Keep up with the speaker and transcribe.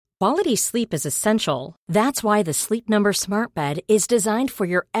Quality sleep is essential. That's why the Sleep Number Smart Bed is designed for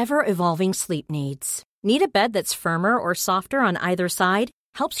your ever-evolving sleep needs. Need a bed that's firmer or softer on either side?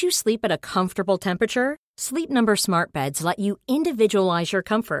 Helps you sleep at a comfortable temperature? Sleep Number Smart Beds let you individualize your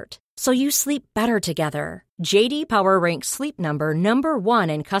comfort, so you sleep better together. J.D. Power ranks Sleep Number number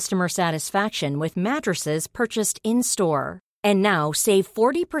 1 in customer satisfaction with mattresses purchased in-store. And now, save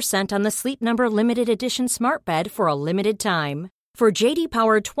 40% on the Sleep Number Limited Edition Smart Bed for a limited time. For J.D.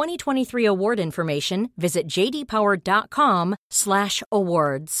 Power 2023 award information, visit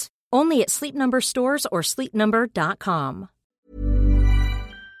jdpower.com/awards. Only at Sleep Number stores or sleepnumber.com.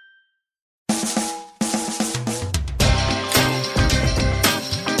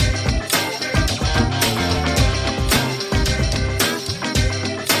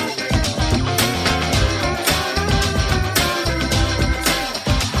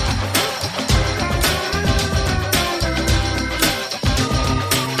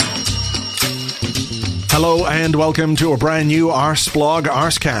 Hello and welcome to a brand new Arsblog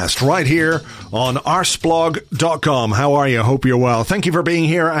Arscast right here on arsblog.com. How are you? Hope you're well. Thank you for being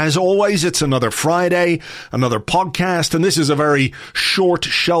here. As always, it's another Friday, another podcast, and this is a very short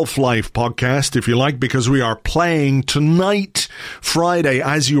shelf life podcast, if you like, because we are playing tonight, Friday.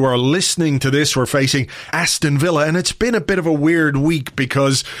 As you are listening to this, we're facing Aston Villa, and it's been a bit of a weird week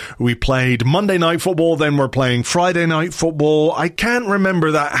because we played Monday Night Football, then we're playing Friday Night Football. I can't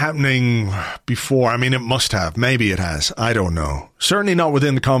remember that happening before. I mean, it must have. Maybe it has. I don't know. Certainly not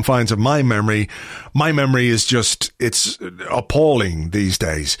within the confines of my memory. My memory is just, it's appalling these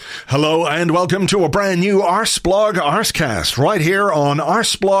days. Hello and welcome to a brand new Arsblog Arscast right here on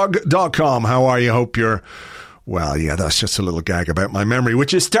arsblog.com. How are you? Hope you're well. Yeah, that's just a little gag about my memory,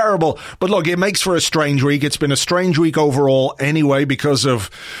 which is terrible. But look, it makes for a strange week. It's been a strange week overall anyway because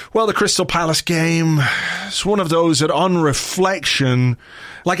of, well, the Crystal Palace game. It's one of those that on reflection,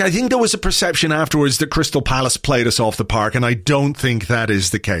 like, I think there was a perception afterwards that Crystal Palace played us off the park, and I don't think that is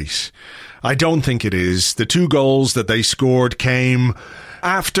the case. I don't think it is. The 2 goals that they scored came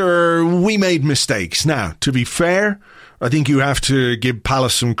after we made mistakes. Now, to be fair, I think you have to give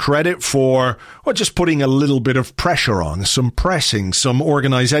Palace some credit for just putting a little bit of pressure on, some pressing, some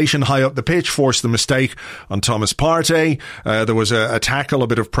organisation high up the pitch, forced the mistake on Thomas Partey. There was a tackle, a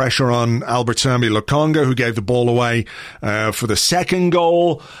bit of pressure on Albert Sambi Lokonga, who gave the ball away for the second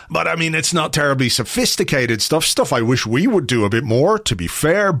goal. But I mean, it's not terribly sophisticated stuff I wish we would do a bit more, to be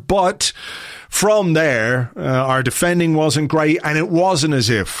fair. But from there, our defending wasn't great, and it wasn't as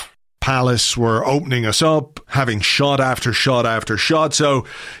if Palace were opening us up, having shot after shot after shot. So,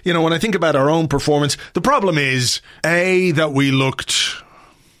 you know, when I think about our own performance, the problem is, A, that we looked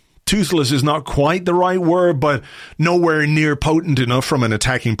toothless is not quite the right word, but nowhere near potent enough from an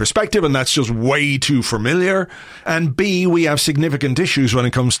attacking perspective, and that's just way too familiar. And B, we have significant issues when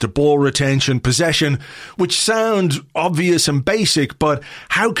it comes to ball retention, possession, which sound obvious and basic, but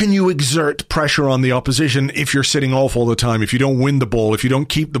how can you exert pressure on the opposition if you're sitting off all the time, if you don't win the ball, if you don't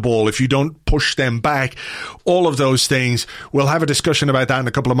keep the ball, if you don't push them back, all of those things. We'll have a discussion about that in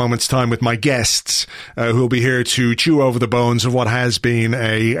a couple of moments' time with my guests, who will be here to chew over the bones of what has been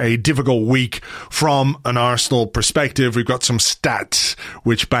a difficult week from an Arsenal perspective. We've got some stats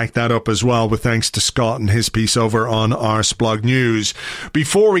which back that up as well, with thanks to Scott and his piece over on Arsblog News.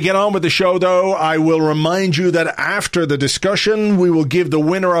 Before we get on with the show, though, I will remind you that after the discussion, we will give the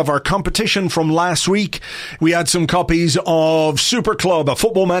winner of our competition from last week. We had some copies of Super Club, a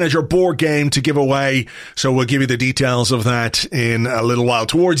Football Manager board game, to give away, so we'll give you the details of that in a little while,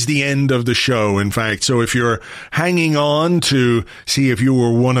 towards the end of the show, in fact. So if you're hanging on to see if you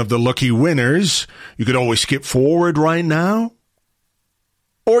were one of the lucky winners, you could always skip forward right now,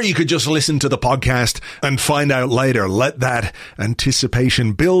 or you could just listen to the podcast and find out later. Let that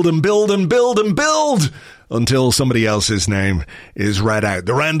anticipation build and build and build and build until somebody else's name is read out.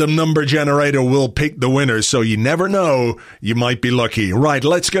 The random number generator will pick the winners, so you never know. You might be lucky. Right,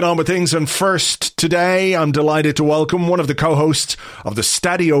 let's get on with things. And first today, I'm delighted to welcome one of the co-hosts of the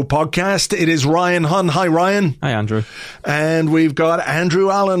Stadio podcast. It is Ryan Hunn. Hi, Ryan. Hi, Andrew. And we've got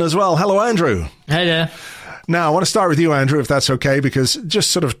Andrew Allen as well. Hello, Andrew. Hey there. Now, I want to start with you, Andrew, if that's okay, because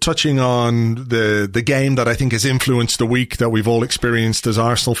just sort of touching on the game that I think has influenced the week that we've all experienced as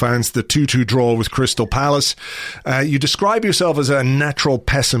Arsenal fans, the 2-2 draw with Crystal Palace. You describe yourself as a natural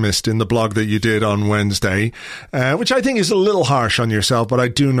pessimist in the blog that you did on Wednesday, which I think is a little harsh on yourself, but I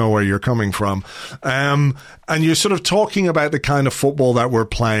do know where you're coming from. And you're sort of talking about the kind of football that we're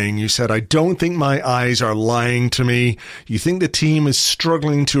playing. You said, I don't think my eyes are lying to me. You think the team is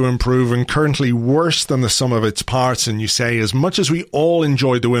struggling to improve and currently worse than the sum sum of its parts and you say, as much as we all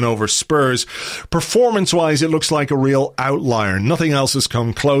enjoyed the win over Spurs, performance-wise, it looks like a real outlier. Nothing else has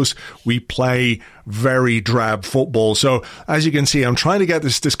come close. We play very drab football. So, as you can see, I'm trying to get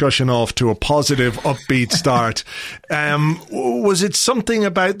this discussion off to a positive, upbeat start. Was it something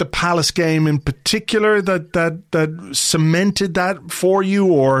about the Palace game in particular that cemented that for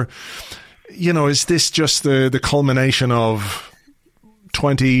you, or, you know, is this just the culmination of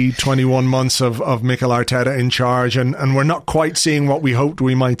 21 months of Mikel Arteta in charge, and we're not quite seeing what we hoped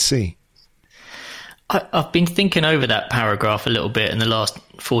we might see? I've been thinking over that paragraph a little bit in the last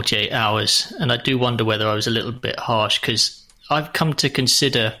 48 hours, and I do wonder whether I was a little bit harsh, because I've come to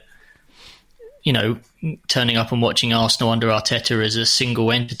consider, you know, turning up and watching Arsenal under Arteta as a single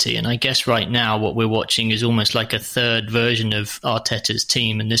entity. And I guess right now what we're watching is almost like a third version of Arteta's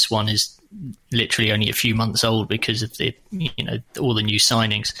team, and this one is literally only a few months old because of the, you know, all the new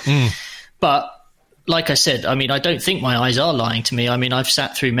signings. But like I said, I mean, I don't think my eyes are lying to me. I mean, I've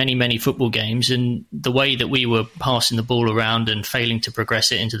sat through many football games, and the way that we were passing the ball around and failing to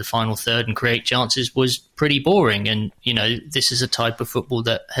progress it into the final third and create chances was pretty boring. And, you know, this is a type of football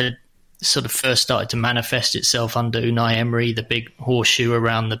that had sort of first started to manifest itself under Unai Emery, the big horseshoe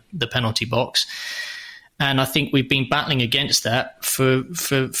around the penalty box. And I think we've been battling against that for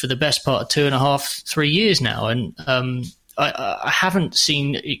the best part of 2.5, 3 years now. And I haven't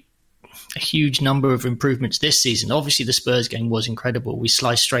seen a huge number of improvements this season. Obviously, the Spurs game was incredible. We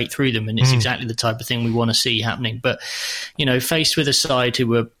sliced straight through them, and it's exactly the type of thing we want to see happening. But, you know, faced with a side who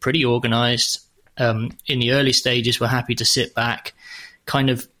were pretty organised, in the early stages were happy to sit back,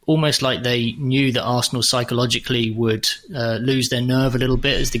 kind of almost like they knew that Arsenal psychologically would lose their nerve a little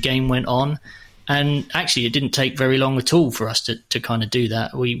bit as the game went on. And actually, it didn't take very long at all for us to kind of do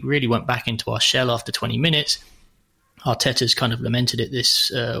that. We really went back into our shell after 20 minutes. Arteta's kind of lamented it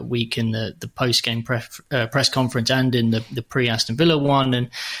this week in the post-game press conference and in the pre-Aston Villa one. And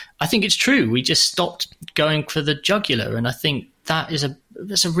I think it's true. We just stopped going for the jugular. And I think that's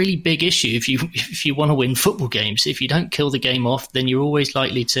a really big issue if you want to win football games. If you don't kill the game off, then you're always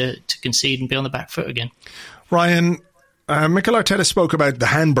likely to concede and be on the back foot again. Ryan, Mikel Arteta spoke about the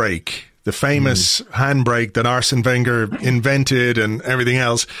handbrake, the famous handbrake that Arsene Wenger invented and everything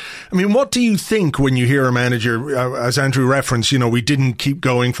else. I mean, what do you think when you hear a manager, as Andrew referenced, you know, we didn't keep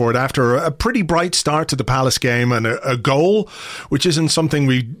going for it after a pretty bright start to the Palace game and a goal, which isn't something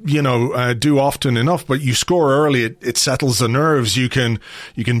we, you know, do often enough, but you score early, it settles the nerves. You can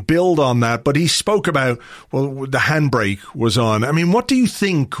build on that. But he spoke about, well, the handbrake was on. I mean, what do you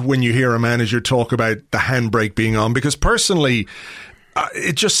think when you hear a manager talk about the handbrake being on? Because personally,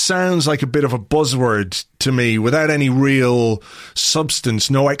 it just sounds like a bit of a buzzword to me without any real substance,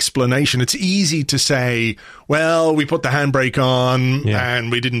 no explanation. It's easy to say, well, we put the handbrake on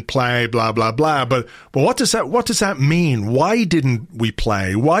and we didn't play, blah, blah, blah. But what does that mean? Why didn't we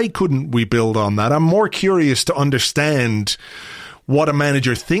play? Why couldn't we build on that? I'm more curious to understand what a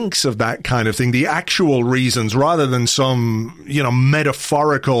manager thinks of that kind of thing, the actual reasons, rather than some, you know,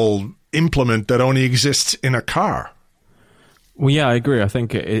 metaphorical implement that only exists in a car. Well, yeah, I agree. I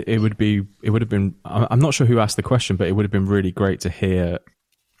think it would have been, I'm not sure who asked the question, but it would have been really great to hear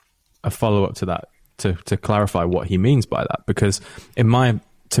a follow-up to that, to clarify what he means by that. Because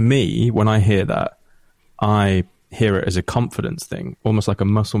to me, when I hear that, I hear it as a confidence thing, almost like a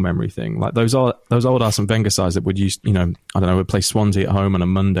muscle memory thing. Like those old Arsene Wenger sides that would use, you know, I don't know, would play Swansea at home on a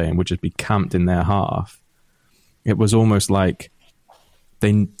Monday and would just be camped in their half. It was almost like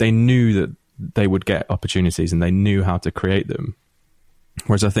they knew that they would get opportunities and they knew how to create them.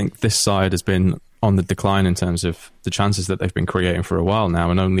 Whereas I think this side has been on the decline in terms of the chances that they've been creating for a while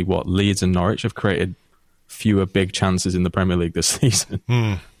now, and only Leeds and Norwich have created fewer big chances in the Premier League this season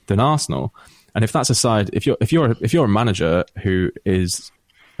than Arsenal. And if that's a side, if you're a manager who is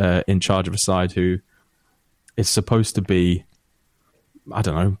in charge of a side who is supposed to be, I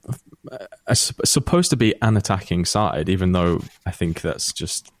don't know, supposed to be an attacking side, even though I think that's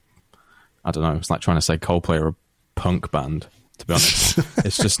just, I don't know, it's like trying to say Coldplay are a punk band, to be honest.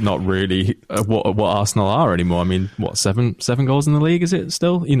 It's just not really what Arsenal are anymore. I mean, what, seven goals in the league, is it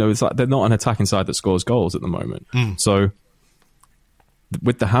still? You know, it's like they're not an attacking side that scores goals at the moment. So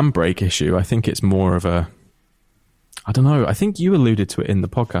with the handbrake issue, I think it's more of a, I don't know, I think you alluded to it in the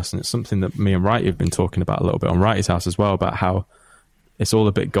podcast, and it's something that me and Wrighty have been talking about a little bit on Wrighty's House as well, about how it's all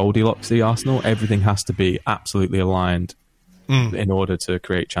a bit Goldilocks-y, Arsenal. Everything has to be absolutely aligned in order to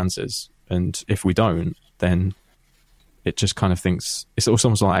create chances. And if we don't, then it just kind of thinks, it's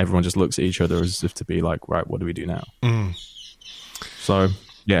almost like everyone just looks at each other as if to be like, right, what do we do now? So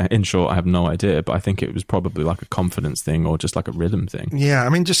Yeah, in short, I have no idea, but I think it was probably like a confidence thing or just like a rhythm thing. Yeah, I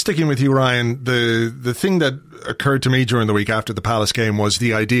mean, just sticking with you, Ryan, the thing that occurred to me during the week after the Palace game was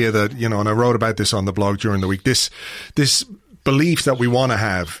the idea that, you know, and I wrote about this on the blog during the week, this belief that we want to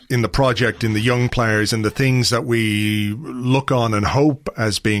have in the project, in the young players, and the things that we look on and hope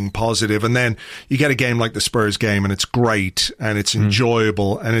as being positive. And then you get a game like the Spurs game and it's great and it's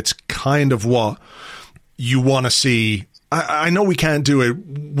enjoyable and it's kind of what you want to see. I know we can't do it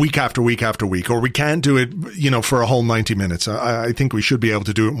week after week after week, or we can't do it, you know, for a whole 90 minutes. I think we should be able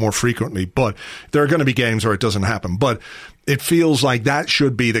to do it more frequently, but there are going to be games where it doesn't happen. But it feels like that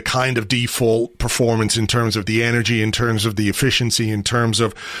should be the kind of default performance in terms of the energy, in terms of the efficiency, in terms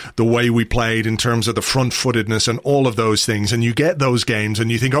of the way we played, in terms of the front-footedness and all of those things. And you get those games and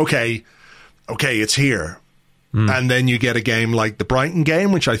you think, okay, it's here. And then you get a game like the Brighton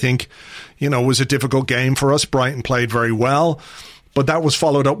game, which I think, you know, was a difficult game for us. Brighton played very well, but that was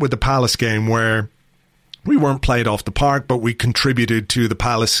followed up with the Palace game where we weren't played off the park, but we contributed to the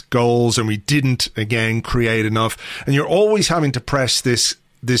Palace goals and we didn't, again, create enough. And you're always having to press this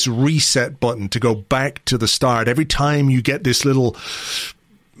reset button to go back to the start. Every time you get this little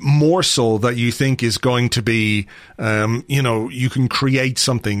morsel that you think is going to be, you know, you can create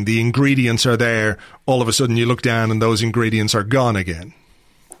something. The ingredients are there. All of a sudden you look down and those ingredients are gone again.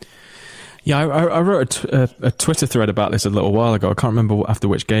 Yeah, I wrote a Twitter thread about this a little while ago. I can't remember after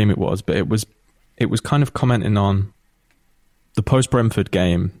which game it was, but it was kind of commenting on the post-Brentford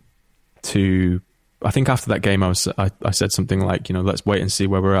game. I think after that game I said something like, you know, let's wait and see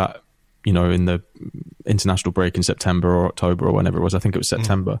where we're at, you know, in the international break in September or October or whenever it was. I think it was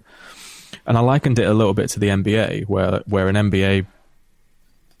September. And I likened it a little bit to the NBA, where an NBA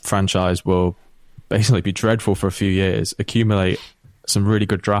franchise will basically be dreadful for a few years, accumulate some really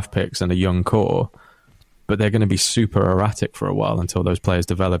good draft picks and a young core, but they're going to be super erratic for a while until those players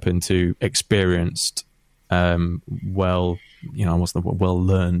develop into experienced, well-learned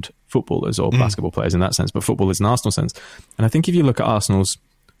footballers or basketball players in that sense, but footballers in Arsenal sense. And I think if you look at Arsenal's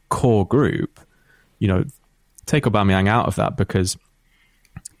core group, you know, take Aubameyang out of that because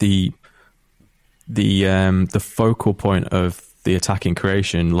the focal point of the attacking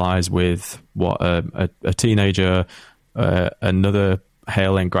creation lies with a teenager, another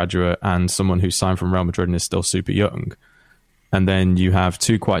Hale End graduate, and someone who's signed from Real Madrid and is still super young. And then you have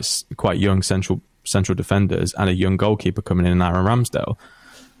two quite young central defenders and a young goalkeeper coming in, Aaron Ramsdale.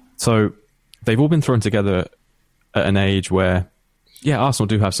 So they've all been thrown together at an age where, yeah, Arsenal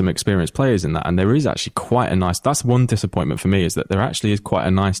do have some experienced players in that, and there is actually quite a nice... That's one disappointment for me, is that there actually is quite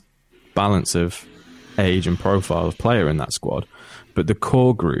a nice balance of age and profile of player in that squad. But the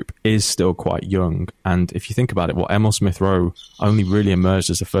core group is still quite young, and if you think about it, Emile Smith-Rowe only really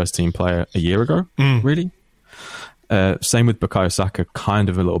emerged as a first-team player a year ago, really. Same with Bukayo Saka, kind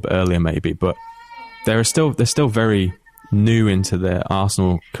of a little bit earlier maybe, but they're still very new into their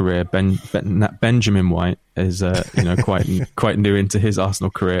Arsenal career. Benjamin White is quite new into his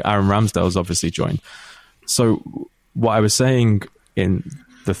Arsenal career. Aaron Ramsdale's obviously joined. So what I was saying in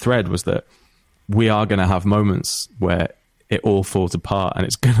the thread was that we are going to have moments where it all falls apart and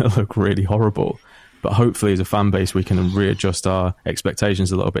it's going to look really horrible. But hopefully as a fan base, we can readjust our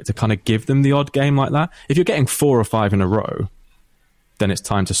expectations a little bit to kind of give them the odd game like that. If you're getting 4 or 5 in a row, then it's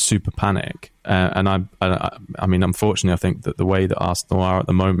time to super panic. And I mean, unfortunately, I think that the way that Arsenal are at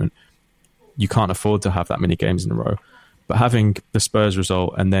the moment, you can't afford to have that many games in a row. But having the Spurs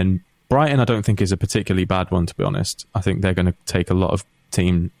result and then Brighton, I don't think is a particularly bad one, to be honest. I think they're going to take a lot of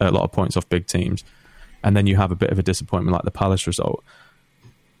points off big teams. And then you have a bit of a disappointment like the Palace result.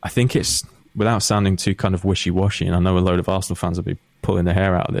 I think it's, without sounding too kind of wishy-washy, and I know a load of Arsenal fans will be pulling their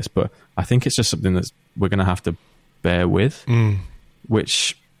hair out of this, but I think it's just something that we're going to have to bear with,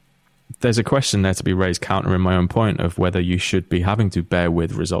 which there's a question there to be raised countering my own point of whether you should be having to bear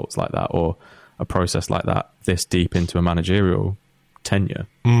with results like that or a process like that this deep into a managerial tenure.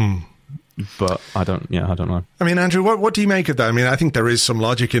 But I don't know. I mean, Andrew, what do you make of that? I mean, I think there is some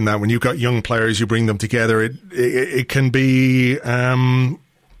logic in that. When you've got young players, you bring them together. It can be,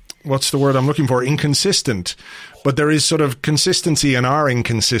 what's the word I'm looking for? Inconsistent. But there is sort of consistency in our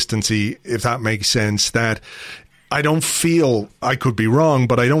inconsistency, if that makes sense, that I don't feel, I could be wrong,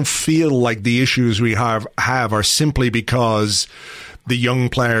 but I don't feel like the issues we have are simply because the young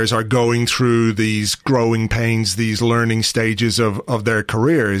players are going through these growing pains, these learning stages of their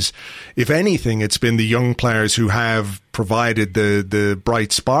careers. If anything, it's been the young players who have provided the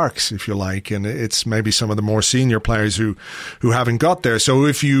bright sparks, if you like, and it's maybe some of the more senior players who haven't got there. So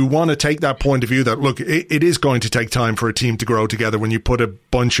if you want to take that point of view that, look, it is going to take time for a team to grow together when you put a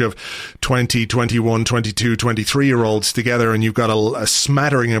bunch of 20, 21, 22, 23-year-olds together and you've got a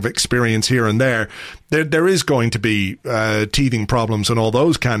smattering of experience here and there is going to be teething problems and all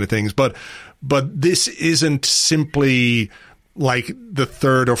those kind of things. But this isn't simply like the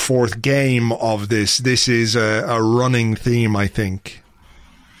third or fourth game of this. This is a running theme, I think.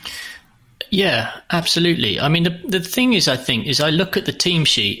 Yeah, absolutely. I mean, the thing is, I think, is I look at the team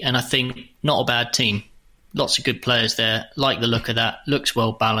sheet and I think, not a bad team. Lots of good players there. Like the look of that. Looks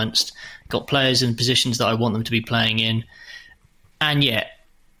well balanced. Got players in positions that I want them to be playing in. And yet,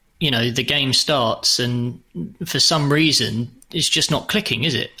 the game starts and for some reason, it's just not clicking,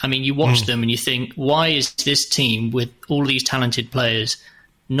 is it? I mean, you watch them and you think, why is this team with all these talented players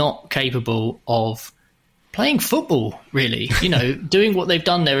not capable of playing football, really? Doing what they've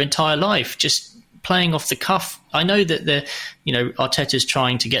done their entire life, just playing off the cuff. I know that Arteta's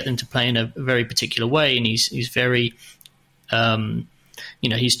trying to get them to play in a very particular way, and he's very,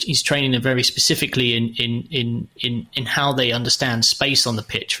 he's training them very specifically in how they understand space on the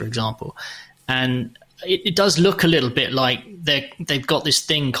pitch, for example, and it does look a little bit like they've got this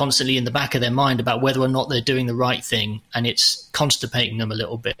thing constantly in the back of their mind about whether or not they're doing the right thing, and it's constipating them a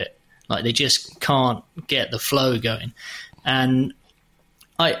little bit. Like they just can't get the flow going. And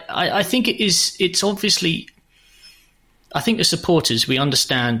I think it's obviously, I think the supporters, we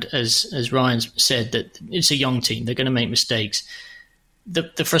understand, as Ryan said, that it's a young team. They're going to make mistakes.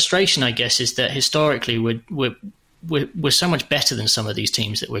 The frustration, I guess, is that historically we're so much better than some of these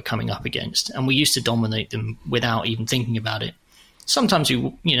teams that we're coming up against, and we used to dominate them without even thinking about it. Sometimes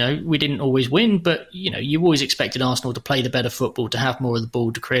we didn't always win, but you always expected Arsenal to play the better football, to have more of the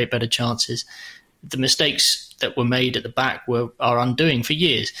ball, to create better chances. The mistakes that were made at the back are undoing for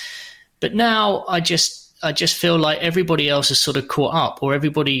years. But now I just feel like everybody else has sort of caught up, or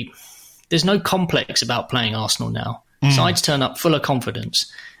there's no complex about playing Arsenal now. Sides turn up full of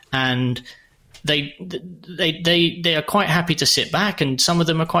confidence, and they are quite happy to sit back, and some of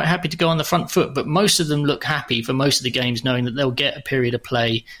them are quite happy to go on the front foot, but most of them look happy for most of the games, knowing that they'll get a period of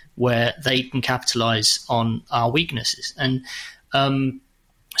play where they can capitalise on our weaknesses. And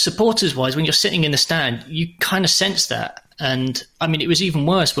supporters-wise, when you're sitting in the stand, you kind of sense that. And I mean, it was even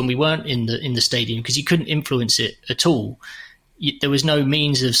worse when we weren't in the stadium, because you couldn't influence it at all. There was no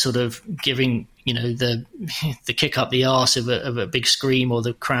means of sort of giving the kick up the arse of a big scream, or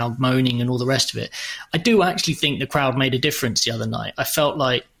the crowd moaning and all the rest of it. I do actually think the crowd made a difference the other night. I felt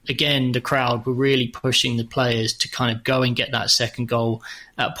like, again, the crowd were really pushing the players to kind of go and get that second goal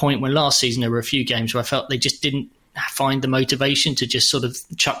at a point when last season there were a few games where I felt they just didn't find the motivation to just sort of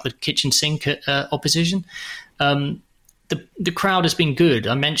chuck the kitchen sink at opposition. The crowd has been good.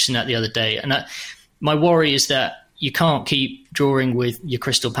 I mentioned that the other day. And my worry is that you can't keep drawing with your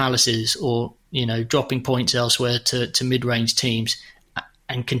Crystal Palaces, or dropping points elsewhere to mid-range teams,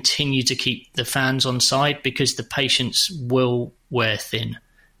 and continue to keep the fans on side, because the patience will wear thin.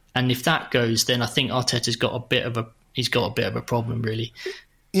 And if that goes, then I think Arteta's got a bit of a problem, really.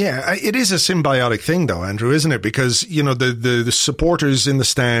 Yeah, it is a symbiotic thing, though, Andrew, isn't it? Because, the supporters in the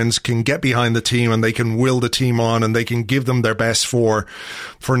stands can get behind the team and they can will the team on and they can give them their best for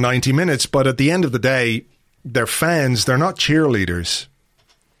 90 minutes. But at the end of the day, they're fans. They're not cheerleaders.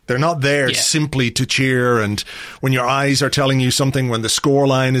 They're not there simply to cheer. And when your eyes are telling you something, when the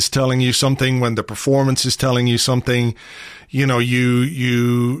scoreline is telling you something, when the performance is telling you something, you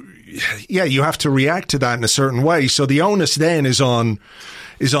have to react to that in a certain way. So the onus then is on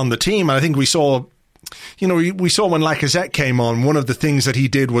the team. And I think we saw when Lacazette came on, one of the things that he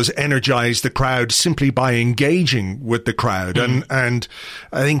did was energize the crowd simply by engaging with the crowd. And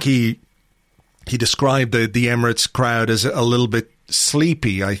I think he described the Emirates crowd as a little bit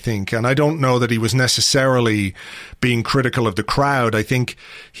sleepy, I think. And I don't know that he was necessarily being critical of the crowd. I think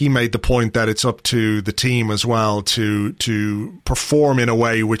he made the point that it's up to the team as well to perform in a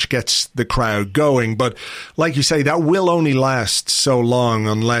way which gets the crowd going. But like you say, that will only last so long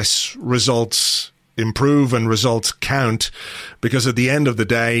unless results improve and results count, because at the end of the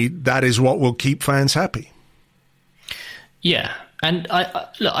day, that is what will keep fans happy. Yeah. And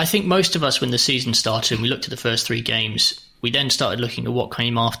I think most of us, when the season started and we looked at the first three games, we then started looking at what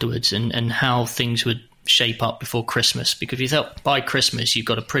came afterwards and how things would shape up before Christmas. Because we thought by Christmas, you've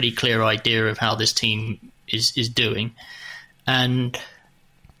got a pretty clear idea of how this team is doing. And,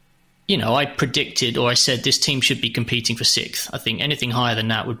 I predicted, or I said, this team should be competing for sixth. I think anything higher than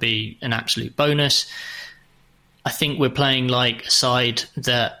that would be an absolute bonus. I think we're playing like a side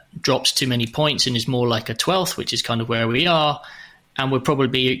that drops too many points and is more like a 12th, which is kind of where we are, and we'll probably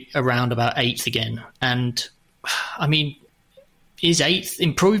be around about 8th again. And I mean, is 8th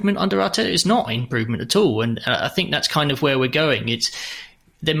improvement under Arteta? It's not improvement at all, and I think that's kind of where we're going.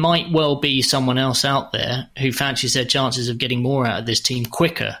 There might well be someone else out there who fancies their chances of getting more out of this team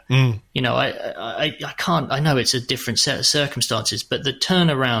quicker. You know, I can't. I know it's a different set of circumstances, but the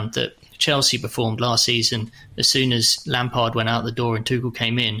turnaround that Chelsea performed last season, as soon as Lampard went out the door and Tuchel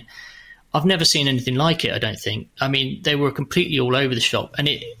came in, I've never seen anything like it, I don't think. I mean, they were completely all over the shop, and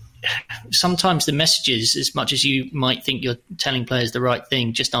sometimes the messages, as much as you might think you're telling players the right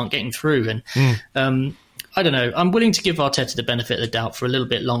thing, just aren't getting through. And I don't know. I'm willing to give Arteta the benefit of the doubt for a little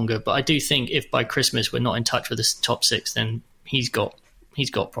bit longer, but I do think if by Christmas we're not in touch with the top 6, then he's got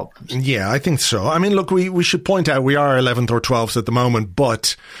problems. Yeah, I think so. I mean, look, we should point out we are 11th or 12th at the moment,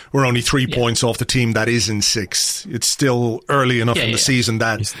 but we're only 3 points off the team that is in 6th. It's still early enough in the season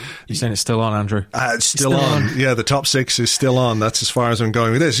that... You're saying it's still on, Andrew? It's still on. Yeah, the top 6 is still on. That's as far as I'm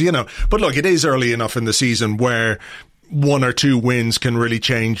going with this, you know. But look, it is early enough in the season where 1 or 2 wins can really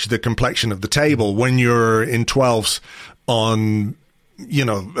change the complexion of the table. When you're in 12th on, you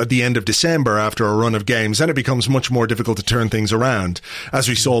know, at the end of December after a run of games, then it becomes much more difficult to turn things around, as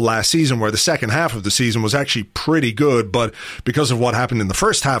we saw last season, where the second half of the season was actually pretty good, but because of what happened in the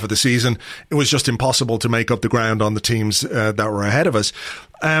first half of the season, it was just impossible to make up the ground on the teams that were ahead of us.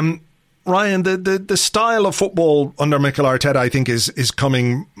 Ryan, the style of football under Mikel Arteta, I think, is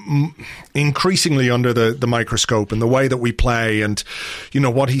coming increasingly under the microscope, and the way that we play, and you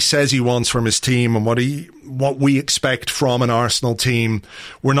know what he says he wants from his team, and what we expect from an Arsenal team,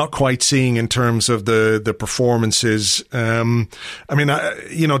 we're not quite seeing in terms of the performances. I mean,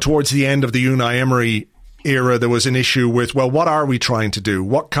 you know, towards the end of the Unai Emery era, there was an issue with, well, what are we trying to do?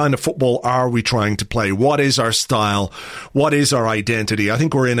 What kind of football are we trying to play? What is our style? What is our identity? I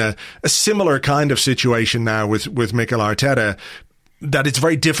think we're in a similar kind of situation now with Mikel Arteta, that it's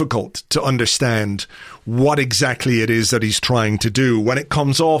very difficult to understand what exactly it is that he's trying to do. When it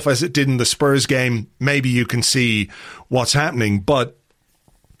comes off as it did in the Spurs game, maybe you can see what's happening, but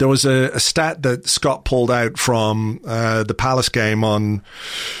there was a stat that Scott pulled out from the Palace game on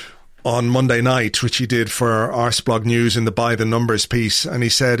Monday night, which he did for Arsblog News in the By the Numbers piece. And he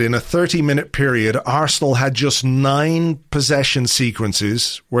said in a 30-minute period, Arsenal had just 9 possession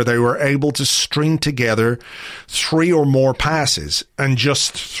sequences where they were able to string together 3 or more passes, and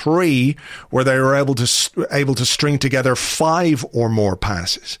just 3 where they were able to string together 5 or more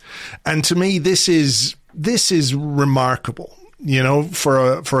passes. And to me, this is remarkable. You know,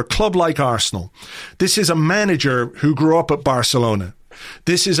 for a club like Arsenal, this is a manager who grew up at Barcelona.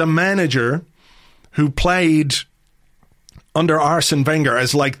 This is a manager who played under Arsene Wenger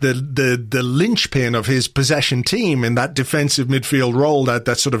as like the linchpin of his possession team in that defensive midfield role,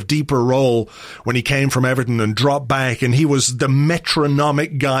 that sort of deeper role when he came from Everton and dropped back. And he was the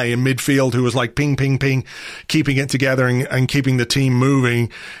metronomic guy in midfield who was like ping, ping, ping, keeping it together and keeping the team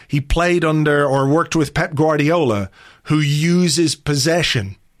moving. He played under or worked with Pep Guardiola, who uses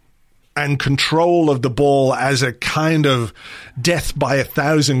possession and control of the ball as a kind of death by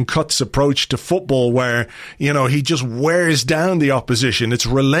 1,000 cuts approach to football, where, you know, he just wears down the opposition. It's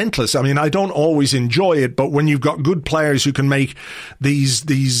relentless. I mean, I don't always enjoy it, but when you've got good players who can make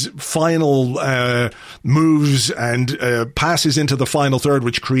these final moves and passes into the final third,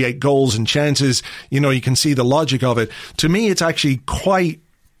 which create goals and chances, you know, you can see the logic of it. To me, it's actually quite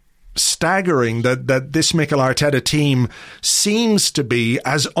staggering that this Mikel Arteta team seems to be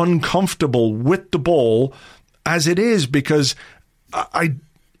as uncomfortable with the ball as it is, because I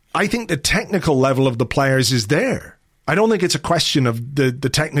think the technical level of the players is there. I don't think it's a question of the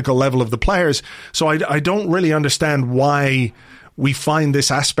technical level of the players. So I don't really understand why we find this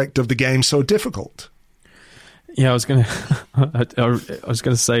aspect of the game so difficult. Yeah, I was gonna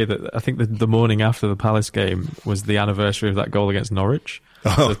say that I think the morning after the Palace game was the anniversary of that goal against Norwich.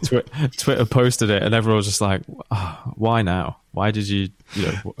 Oh. So Twitter posted it, and everyone was just like, oh, "Why now? Why did you? You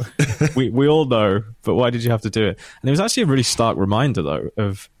know, we all know, but why did you have to do it?" And it was actually a really stark reminder, though,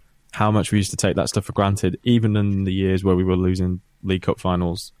 of how much we used to take that stuff for granted, even in the years where we were losing League Cup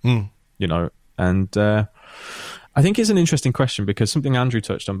finals. You know, and I think it's an interesting question, because something Andrew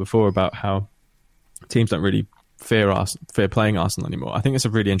touched on before about how teams don't really fear playing Arsenal anymore. I think it's a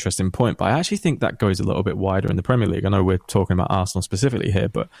really interesting point, but I actually think that goes a little bit wider in the Premier League. I know we're talking about Arsenal specifically here,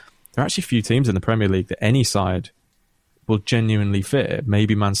 but there are actually few teams in the Premier League that any side will genuinely fear.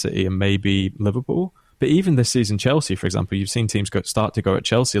 Maybe Man City and maybe Liverpool, but even this season, Chelsea, for example, you've seen teams start to go at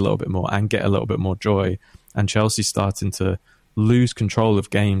Chelsea a little bit more and get a little bit more joy, and Chelsea starting to lose control of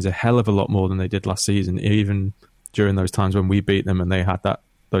games a hell of a lot more than they did last season, even during those times when we beat them and they had that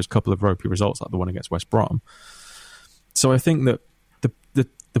those couple of ropey results like the one against West Brom. So I think that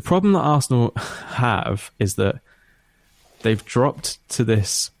the problem that Arsenal have is that they've dropped to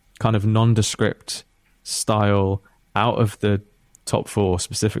this kind of nondescript style out of the top four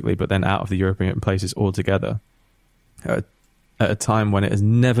specifically, but then out of the European places altogether at a time when it has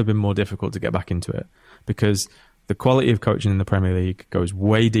never been more difficult to get back into it, because the quality of coaching in the Premier League goes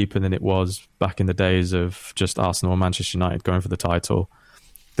way deeper than it was back in the days of just Arsenal or Manchester United going for the title.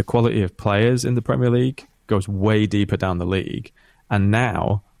 The quality of players in the Premier League goes way deeper down the league. And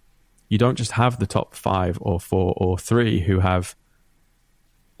now you don't just have the top 5 or 4 or 3 who have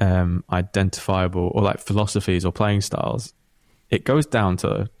identifiable or like philosophies or playing styles. It goes down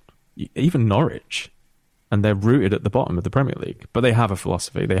to even Norwich, and they're rooted at the bottom of the Premier League, but they have a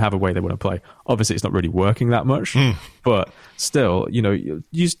philosophy, they have a way they want to play. Obviously it's not really working that much, but still, you know,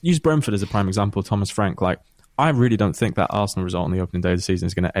 use Brentford as a prime example. Thomas Frank, like, I really don't think that Arsenal result on the opening day of the season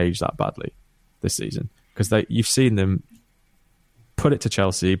is going to age that badly this season, because you've seen them put it to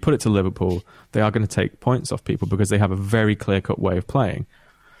Chelsea, put it to Liverpool. They are going to take points off people because they have a very clear-cut way of playing.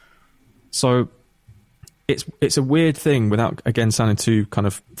 So it's a weird thing, without again sounding too kind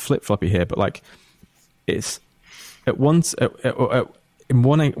of flip-floppy here, but like it's in one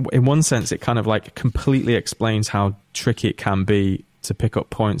sense it kind of like completely explains how tricky it can be to pick up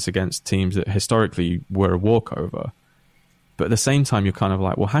points against teams that historically were a walkover. But at the same time, you're kind of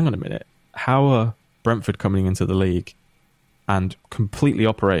like, well, hang on a minute. How are Brentford coming into the league and completely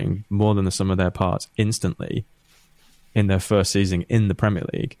operating more than the sum of their parts instantly in their first season in the Premier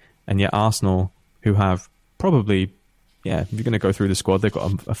League? And yet Arsenal, who have probably, if you're going to go through the squad, they've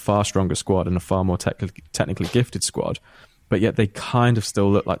got a far stronger squad and a far more technically gifted squad, but yet they kind of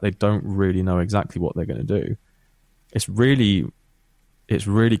still look like they don't really know exactly what they're going to do. It's really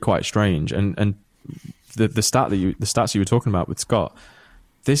quite strange. And the stats you were talking about with Scott,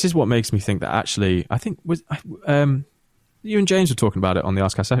 this is what makes me think that actually, I think you and James were talking about it on the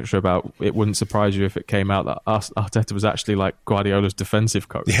Arscast Extra about it wouldn't surprise you if it came out that Arteta was actually like Guardiola's defensive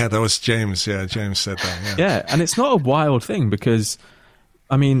coach. Yeah, that was James. Yeah, James said that. Yeah, and it's not a wild thing because,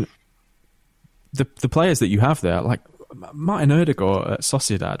 I mean, the players that you have there, like Martin Ødegaard at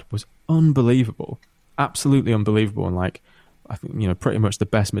Sociedad was unbelievable, absolutely unbelievable, and like I think, you know, pretty much the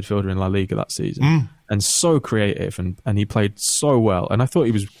best midfielder in La Liga that season, and so creative, and he played so well, and I thought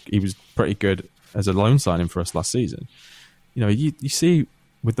he was pretty good as a loan signing for us last season. You know, you see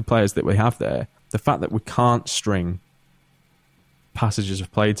with the players that we have there, the fact that we can't string passages of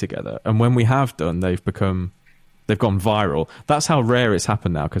play together, and when we have done, they've gone viral. That's how rare it's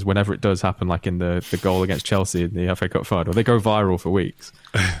happened now, because whenever it does happen, like in the goal against Chelsea in the FA Cup final, they go viral for weeks.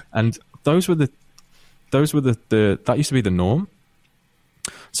 And that used to be the norm.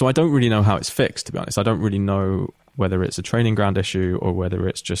 So I don't really know how it's fixed, to be honest. I don't really know whether it's a training ground issue or whether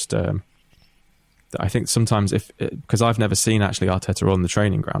it's just I think sometimes because I've never seen actually Arteta on the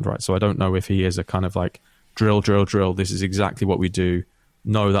training ground, right? So I don't know if he is a kind of like drill. This is exactly what we do.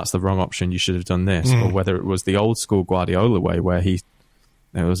 No, that's the wrong option. You should have done this. Or whether it was the old school Guardiola way where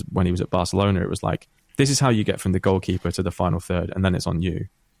when he was at Barcelona, it was like, this is how you get from the goalkeeper to the final third, and then it's on you.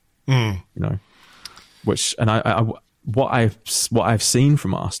 You know, which, and what I've seen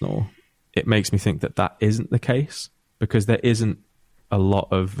from Arsenal, it makes me think that isn't the case, because there isn't a lot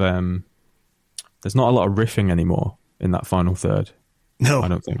of there's not a lot of riffing anymore in that final third. No, I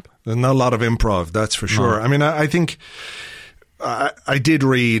don't think. There's not a lot of improv, that's for sure. No. I mean, I think I did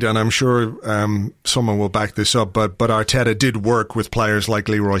read, and I'm sure someone will back this up, but Arteta did work with players like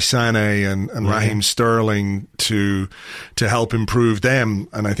Leroy Sané and Raheem Sterling to help improve them,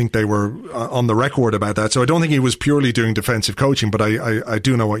 and I think they were on the record about that. So I don't think he was purely doing defensive coaching, but I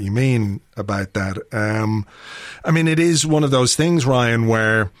do know what you mean about that. I mean, it is one of those things, Ryan,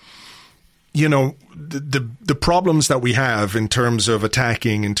 where, you know, the problems that we have in terms of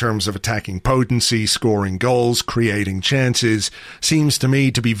attacking potency, scoring goals, creating chances, seems to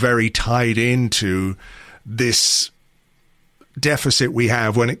me to be very tied into this deficit we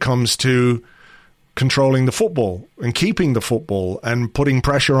have when it comes to controlling the football and keeping the football and putting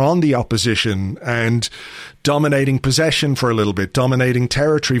pressure on the opposition and dominating possession for a little bit, dominating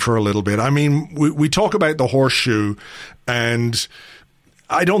territory for a little bit. I mean, we talk about the horseshoe, and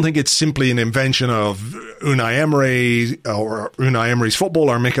I don't think it's simply an invention of Unai Emery or Unai Emery's football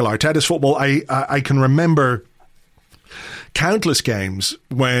or Mikel Arteta's football. I can remember countless games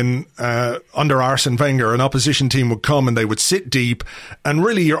when under Arsene Wenger, an opposition team would come and they would sit deep, and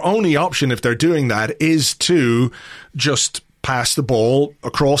really your only option if they're doing that is to just pass the ball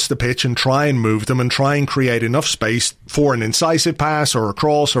across the pitch and try and move them and try and create enough space for an incisive pass or a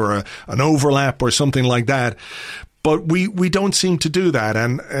cross or an overlap or something like that. but we don't seem to do that.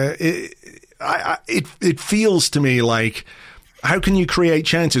 And it feels to me like, how can you create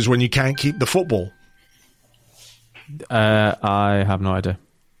chances when you can't keep the football? I have no idea.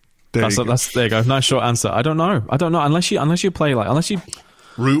 There you go. Nice short answer. I don't know. Unless you play like, unless you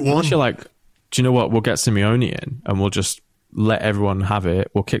route one. Unless you're like, do you know what? We'll get Simeone in and we'll just let everyone have it.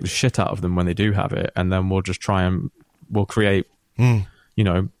 We'll kick the shit out of them when they do have it, and then we'll just we'll create,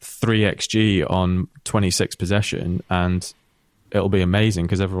 3xG on 26 possession, and it'll be amazing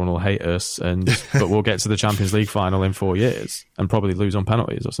because everyone will hate us. But we'll get to the Champions League final in 4 years and probably lose on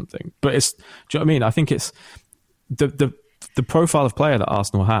penalties or something. But do you know what I mean? I think it's the profile of player that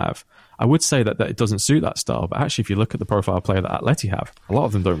Arsenal have. I would say that it doesn't suit that style, but actually, if you look at the profile of player that Atleti have, a lot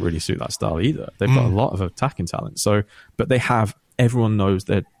of them don't really suit that style either. They've got a lot of attacking talent. So, but everyone knows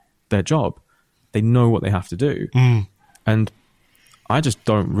their job. They know what they have to do. And I just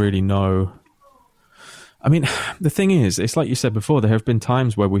don't really know. I mean, the thing is, it's like you said before, there have been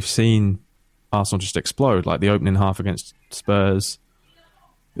times where we've seen Arsenal just explode, like the opening half against Spurs.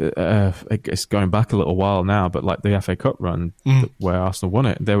 It's going back a little while now, but like the FA Cup run where Arsenal won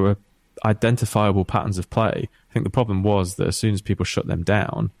it, there were identifiable patterns of play. I think the problem was that as soon as people shut them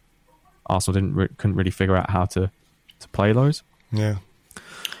down, Arsenal couldn't really figure out how to play those. Yeah.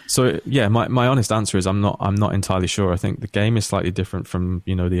 So yeah, my honest answer is I'm not entirely sure. I think the game is slightly different from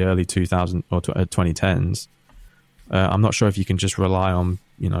the early 2000s or 2010s. I'm not sure if you can just rely on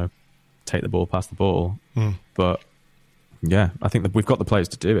take the ball, pass the ball, but. Yeah, I think that we've got the players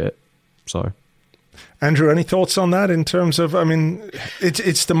to do it. So, Andrew, any thoughts on that in terms of, I mean,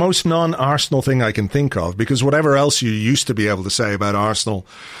 it's the most non-Arsenal thing I can think of, because whatever else you used to be able to say about Arsenal,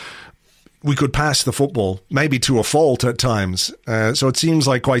 we could pass the football, maybe to a fault at times. So it seems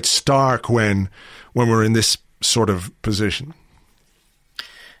like quite stark when we're in this sort of position.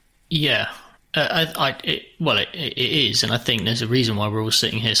 Yeah. It is, and I think there's a reason why we're all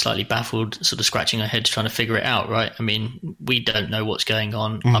sitting here slightly baffled, sort of scratching our heads trying to figure it out, right? I mean, we don't know what's going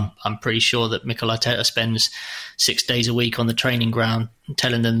on. I'm pretty sure that Mikel Arteta spends 6 days a week on the training ground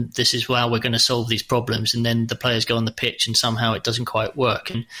telling them this is how we're going to solve these problems, and then the players go on the pitch and somehow it doesn't quite work.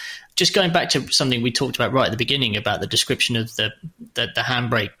 And just going back to something we talked about right at the beginning about the description of the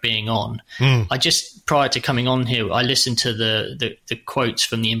handbrake being on, I just, prior to coming on here, I listened to the quotes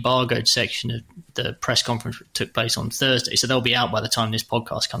from the embargoed section of the press conference that took place on Thursday, so they'll be out by the time this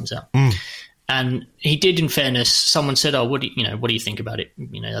podcast comes out. And he did, in fairness, someone said, "Oh, what do you think about it?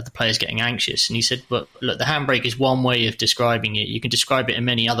 Are the players getting anxious?" And he said, "Well, look, the handbrake is one way of describing it. You can describe it in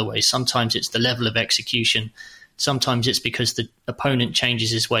many other ways. Sometimes it's the level of execution. Sometimes it's because the opponent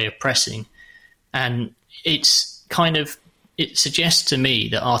changes his way of pressing. And it suggests to me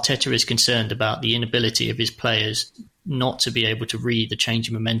that Arteta is concerned about the inability of his players not to be able to read the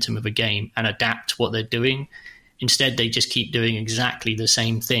changing momentum of a game and adapt what they're doing. Instead, they just keep doing exactly the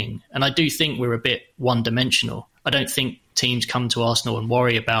same thing. And I do think we're a bit one-dimensional. I don't think teams come to Arsenal and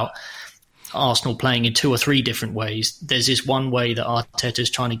worry about Arsenal playing in 2 or 3 different ways. There's this one way that Arteta's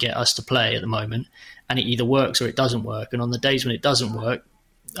trying to get us to play at the moment, and it either works or it doesn't work. And on the days when it doesn't work,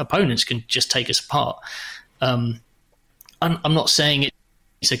 opponents can just take us apart. I'm not saying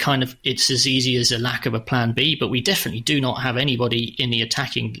it's as easy as a lack of a plan B, but we definitely do not have anybody in the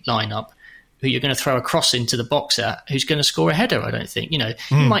attacking lineup who you're going to throw a cross into the box at who's going to score a header, I don't think. You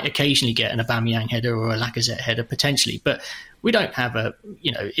might occasionally get an Aubameyang header or a Lacazette header potentially, but we don't have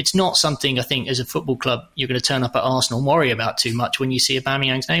it's not something I think as a football club you're going to turn up at Arsenal and worry about too much when you see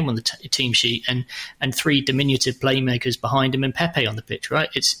Aubameyang's name on the team sheet and 3 diminutive playmakers behind him and Pepe on the pitch, right?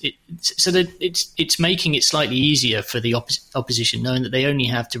 It's making it slightly easier for the opposition, knowing that they only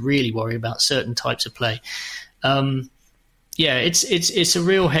have to really worry about certain types of play. It's a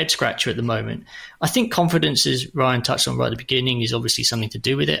real head scratcher at the moment. I think confidence, as Ryan touched on right at the beginning, is obviously something to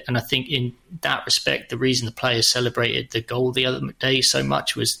do with it. And I think in that respect, the reason the players celebrated the goal the other day so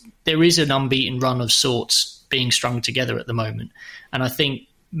much was there is an unbeaten run of sorts being strung together at the moment. And I think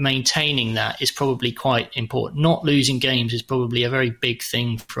maintaining that is probably quite important. Not losing games is probably a very big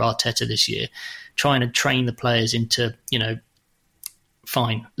thing for Arteta this year. Trying to train the players into,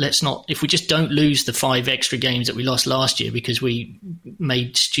 fine, let's not, if we just don't lose the 5 extra games that we lost last year because we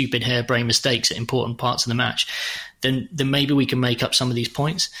made stupid harebrained mistakes at important parts of the match, then maybe we can make up some of these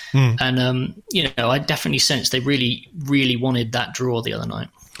points. And, I definitely sense they really, really wanted that draw the other night.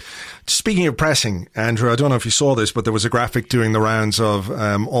 Speaking of pressing, Andrew, I don't know if you saw this, but there was a graphic doing the rounds of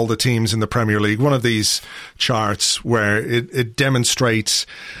all the teams in the Premier League. One of these charts where it demonstrates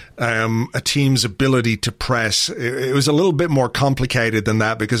a team's ability to press. It was a little bit more complicated than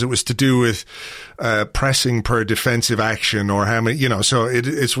that because it was to do with pressing per defensive action or how many, so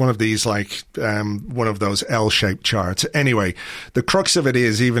it's one of these one of those L-shaped charts. Anyway, the crux of it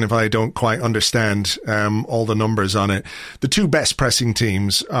is, even if I don't quite understand all the numbers on it, the two best pressing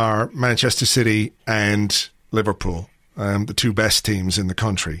teams are Manchester City and Liverpool, the two best teams in the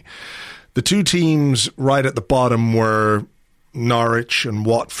country. The two teams right at the bottom were Norwich and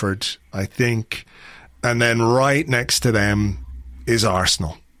Watford, I think. And then right next to them is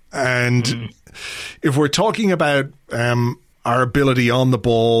Arsenal. And if we're talking about our ability on the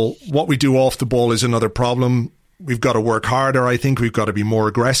ball, what we do off the ball is another problem. We've got to work harder. I think we've got to be more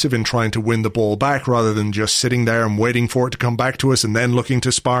aggressive in trying to win the ball back rather than just sitting there and waiting for it to come back to us and then looking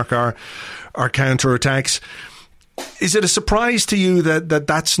to spark our counter-attacks. Is it a surprise to you that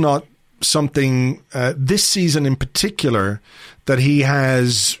that's not something this season in particular that he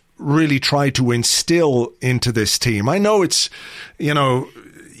has really tried to instill into this team? I know it's,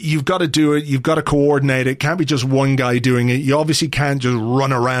 you've got to do it. You've got to coordinate it. Can't be just one guy doing it. You obviously can't just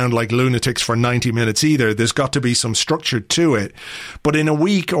run around like lunatics for 90 minutes either. There's got to be some structure to it. But in a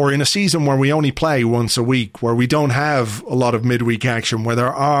week or in a season where we only play once a week, where we don't have a lot of midweek action, where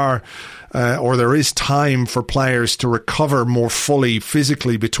there is time for players to recover more fully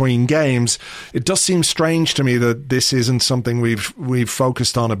physically between games, it does seem strange to me that this isn't something we've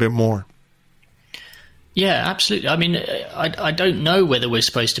focused on a bit more. Yeah, absolutely. I mean, I don't know whether we're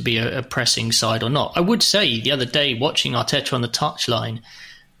supposed to be a pressing side or not. I would say the other day, watching Arteta on the touchline,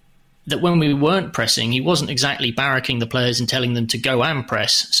 that when we weren't pressing, he wasn't exactly barracking the players and telling them to go and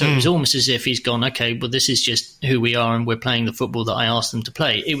press. So it was almost as if he's gone, okay, well, this is just who we are and we're playing the football that I asked them to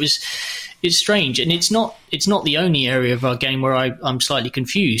play. It's strange. And it's not the only area of our game where I'm slightly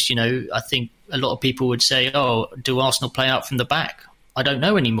confused. I think a lot of people would say, oh, do Arsenal play out from the back? I don't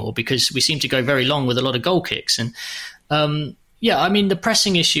know anymore because we seem to go very long with a lot of goal kicks. And I mean, the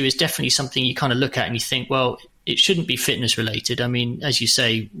pressing issue is definitely something you kind of look at and you think, well, it shouldn't be fitness related. I mean, as you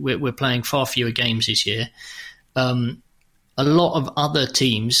say, we're playing far fewer games this year. A lot of other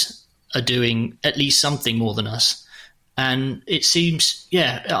teams are doing at least something more than us. And it seems,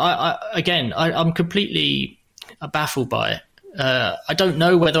 I'm completely baffled by it. I don't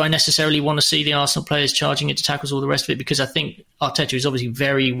know whether I necessarily want to see the Arsenal players charging into tackles, all the rest of it, because I think Arteta is obviously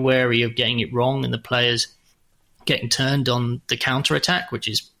very wary of getting it wrong and the players getting turned on the counter-attack, which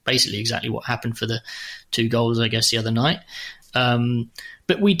is basically exactly what happened for the 2 goals, I guess, the other night.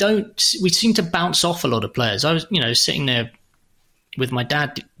 But we seem to bounce off a lot of players. I was, sitting there with my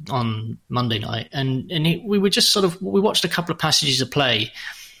dad on Monday night and we were just we watched a couple of passages of play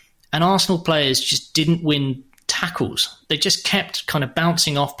and Arsenal players just didn't win tackles. They just kept kind of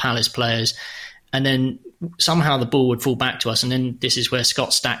bouncing off Palace players and then somehow the ball would fall back to us, and then this is where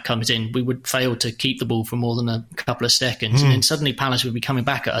Scott Stack comes in. We would fail to keep the ball for more than a couple of seconds, and then suddenly Palace would be coming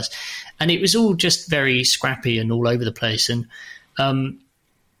back at us. And it was all just very scrappy and all over the place. And I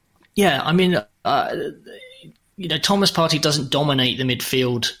mean, Thomas Partey doesn't dominate the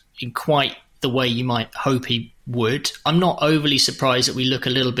midfield in quite the way you might hope he would. I'm not overly surprised that we look a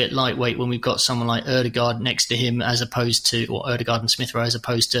little bit lightweight when we've got someone like Ødegaard next to him, or Ødegaard and Smith Rowe, as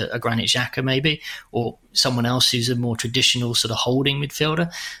opposed to a Granit Xhaka maybe, or someone else who's a more traditional sort of holding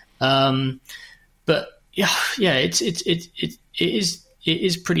midfielder. But it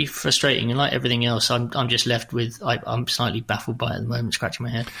is pretty frustrating, and like everything else, I'm just left with I'm slightly baffled by it at the moment, scratching my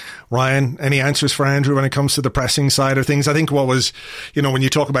head. Ryan, any answers for Andrew when it comes to the pressing side of things? I think what was, when you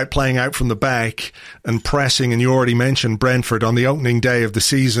talk about playing out from the back and pressing, and you already mentioned Brentford on the opening day of the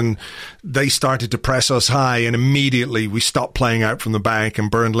season, they started to press us high, and immediately we stopped playing out from the back,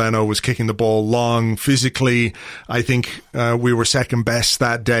 and Bernd Leno was kicking the ball long. Physically, I think we were second best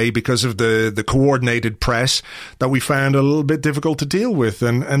that day because of the coordinated press that we found a little bit difficult to deal with.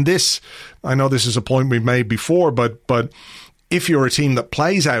 And this, I know this is a point we've made before, but if you're a team that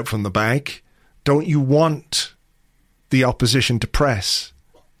plays out from the back, don't you want the opposition to press?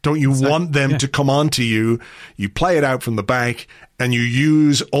 Don't you want them to come onto you? You play it out from the back and you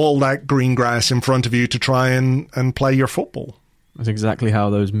use all that green grass in front of you to try and play your football. That's exactly how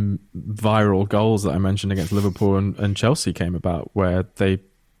those viral goals that I mentioned against Liverpool and Chelsea came about, where they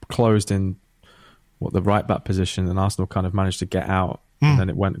closed in the right back position and Arsenal kind of managed to get out. And then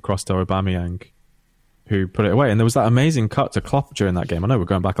it went across to Aubameyang, who put it away. And there was that amazing cut to Klopp during that game. I know we're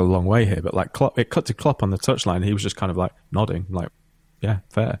going back a long way here, but it cut to Klopp on the touchline. And he was just kind of like nodding, like, yeah,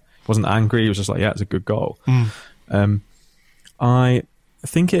 fair. Wasn't angry. He was just like, yeah, it's a good goal. I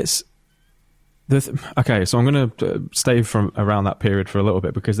think it's... Okay, so I'm going to stay from around that period for a little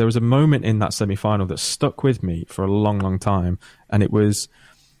bit, because there was a moment in that semi-final that stuck with me for a long, long time. And it was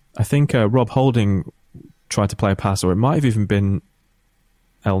I think Rob Holding tried to play a pass, or it might have even been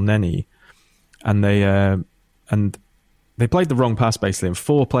El Neni, and they played the wrong pass basically, and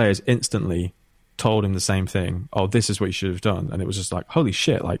 4 players instantly told him the same thing. Oh, this is what you should have done. And it was just like, holy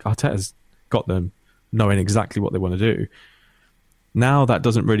shit, like Arteta's got them knowing exactly what they want to do. Now that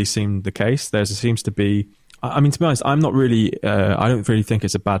doesn't really seem the case. There seems to be, I mean, to be honest, I'm not really, I don't really think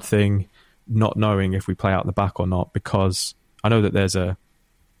it's a bad thing not knowing if we play out the back or not, because I know that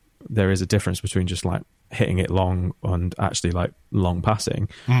there is a difference between just like hitting it long and actually like long passing.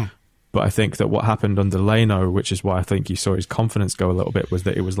 But I think that what happened under Leno, which is why I think you saw his confidence go a little bit, was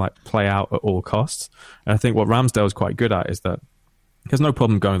that it was like play out at all costs. And I think what Ramsdale's quite good at is that he has no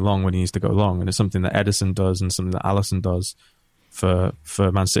problem going long when he needs to go long, and it's something that Ederson does and something that Alisson does for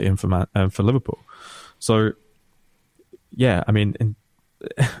Man City and for Liverpool. So, yeah, I mean,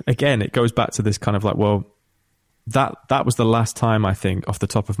 again, it goes back to this kind of like, well, that was the last time, I think, off the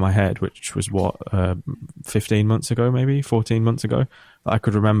top of my head, which was 15 months ago, maybe 14 months ago, that I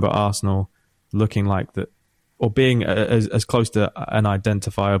could remember Arsenal looking like that, or being as close to an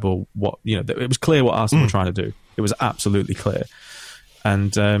identifiable it was clear what Arsenal were trying to do. It was absolutely clear,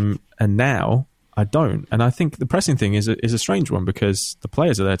 and now I don't. And I think the pressing thing is a strange one, because the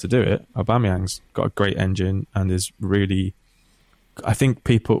players are there to do it. Aubameyang's got a great engine and is really, I think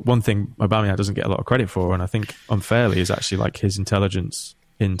one thing Aubameyang doesn't get a lot of credit for, and I think unfairly, is actually like his intelligence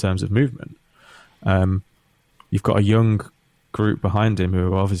in terms of movement. You've got a young group behind him who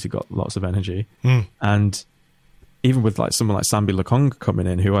have obviously got lots of energy, and even with like someone like Sambi Lokonga coming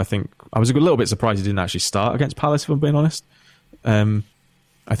in, who I think I was a little bit surprised he didn't actually start against Palace, if I'm being honest.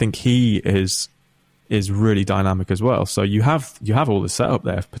 I think he is really dynamic as well. So you have all the setup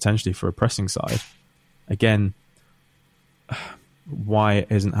there potentially for a pressing side. Again, why it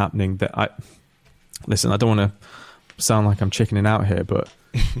isn't happening? Listen, I don't want to sound like I'm chickening out here, but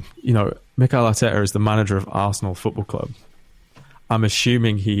Mikel Arteta is the manager of Arsenal Football Club. I'm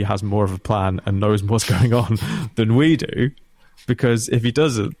assuming he has more of a plan and knows what's going on than we do, because if he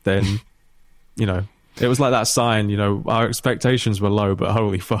doesn't, then it was like that sign, our expectations were low, but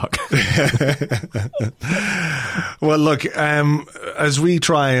holy fuck. Well, look, as we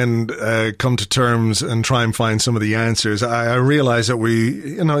try and come to terms and try and find some of the answers, I realize that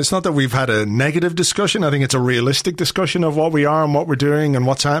it's not that we've had a negative discussion. I think it's a realistic discussion of what we are and what we're doing and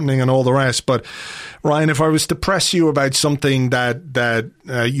what's happening and all the rest. But Ryan, if I was to press you about something that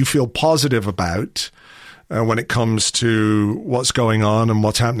you feel positive about, when it comes to what's going on and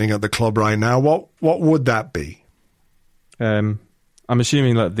what's happening at the club right now, what would that be? I'm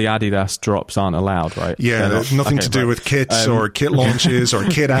assuming that the Adidas drops aren't allowed, right? Yeah, nothing to do with kits or kit launches or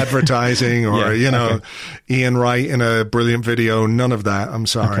kit advertising or, Ian Wright in a brilliant video. None of that. I'm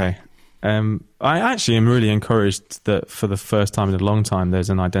sorry. Okay. I actually am really encouraged that for the first time in a long time, there's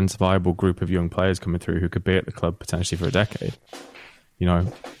an identifiable group of young players coming through who could be at the club potentially for a decade. I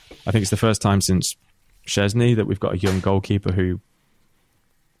think it's the first time since Szczesny that we've got a young goalkeeper who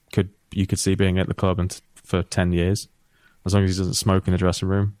you could see being at the club for 10 years. As long as he doesn't smoke in the dressing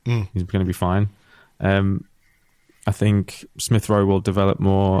room, he's going to be fine. I think Smith Rowe will develop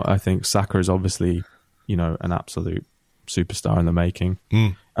more. I think Saka is obviously, an absolute superstar in the making.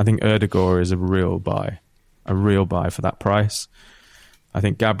 I think Erdegaard is a real buy for that price. I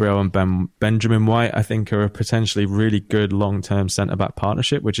think Gabriel and Benjamin White, I think, are a potentially really good long-term centre-back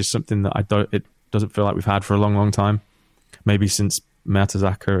partnership, which is something that it doesn't feel like we've had for a long, long time. Maybe since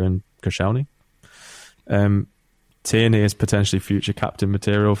Mertesacker and Koscielny. Tierney is potentially future captain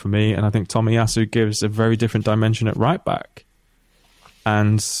material for me, and I think Tomiyasu gives a very different dimension at right back.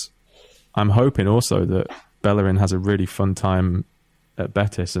 And I'm hoping also that Bellerin has a really fun time at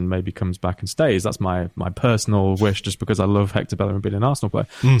Betis and maybe comes back and stays. That's my personal wish, just because I love Hector Bellerin being an Arsenal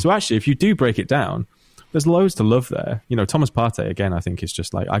player. So actually, if you do break it down, there's loads to love there. Thomas Partey, again, I think is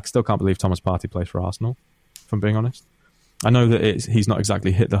just like, I still can't believe Thomas Partey plays for Arsenal, if I'm being honest. I know that he's not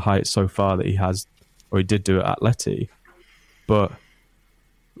exactly hit the heights so far that he has, or he did do at Atleti, but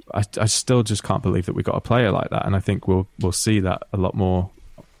I still just can't believe that we got a player like that, and I think we'll see that a lot more,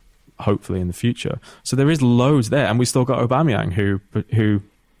 hopefully, in the future. So there is loads there, and we still got Aubameyang, who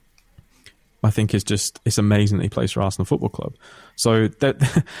I think it's amazing that he plays for Arsenal Football Club. So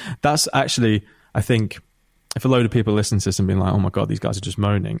that's actually, I think, if a load of people listen to this and being like, oh my God, these guys are just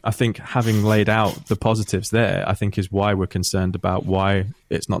moaning, I think having laid out the positives there, I think is why we're concerned about why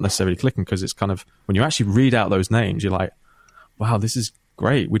it's not necessarily clicking, because it's kind of, when you actually read out those names, you're like, wow, this is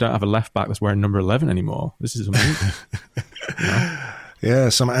great. We don't have a left back that's wearing number 11 anymore. This is amazing. Yeah,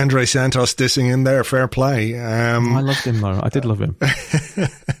 some Andre Santos dissing in there. Fair play. I loved him, though. I did love him.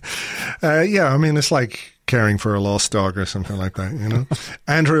 Yeah, I mean, it's like caring for a lost dog or something like that, you know.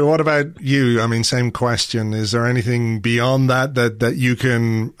 Andrew, what about you? I mean, same question. Is there anything beyond that you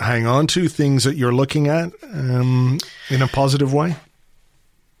can hang on to, things that you're looking at in a positive way?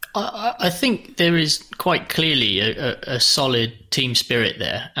 I think there is quite clearly a solid team spirit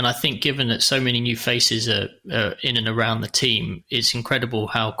there. And I think given that so many new faces are in and around the team, it's incredible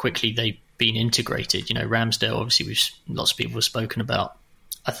how quickly they've been integrated. You know, Ramsdale, obviously, lots of people have spoken about.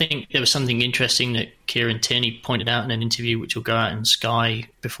 I think there was something interesting that Kieran Tierney pointed out in an interview, which will go out in Sky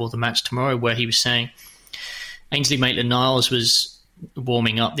before the match tomorrow, where he was saying Ainsley Maitland-Niles was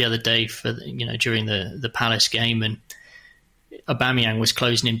warming up the other day for during the Palace game, and Aubameyang was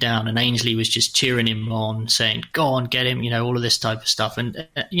closing him down, and Ainsley was just cheering him on, saying, "Go on, get him," all of this type of stuff. And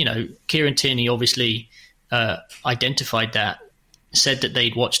Kieran Tierney obviously identified that, said that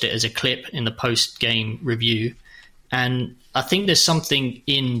they'd watched it as a clip in the post-game review, and I think there's something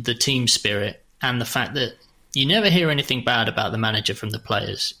in the team spirit and the fact that you never hear anything bad about the manager from the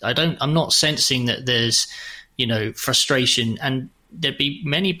players. I'm not sensing that there's frustration, and there'd be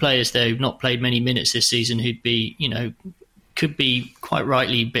many players there who've not played many minutes this season who'd be could be quite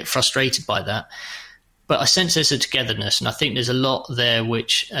rightly a bit frustrated by that. But I sense there's a togetherness, and I think there's a lot there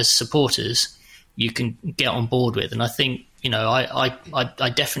which, as supporters, you can get on board with. And I think,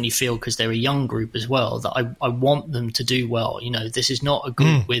 I definitely feel, because they're a young group as well, that I want them to do well. This is not a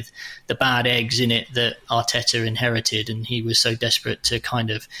group with the bad eggs in it that Arteta inherited and he was so desperate to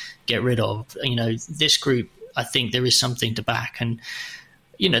kind of get rid of. This group, I think there is something to back. And,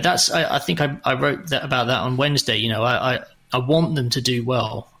 I think I wrote about that on Wednesday. I want them to do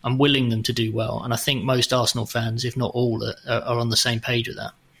well. I'm willing them to do well. And I think most Arsenal fans, if not all, are on the same page with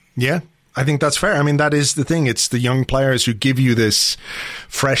that. Yeah, I think that's fair. I mean, that is the thing. It's the young players who give you this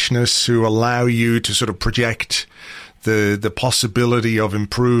freshness, who allow you to sort of project the possibility of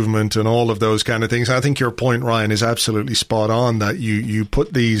improvement and all of those kind of things. I think your point, Ryan, is absolutely spot on, that you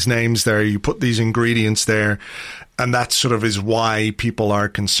put these names there, you put these ingredients there, and that sort of is why people are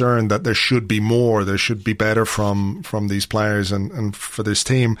concerned that there should be more, there should be better from these players and for this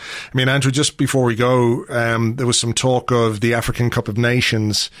team. I mean, Andrew, just before we go, there was some talk of the African Cup of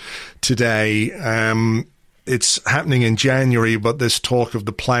Nations today. It's happening in January, but this talk of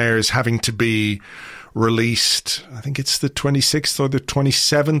the players having to be released, I think it's the 26th or the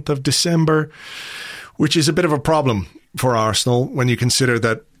 27th of December, which is a bit of a problem for Arsenal when you consider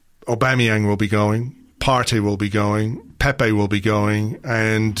that Aubameyang will be going, Partey will be going, Pepe will be going,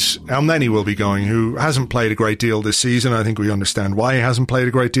 and Elneny will be going, who hasn't played a great deal this season. I think we understand why he hasn't played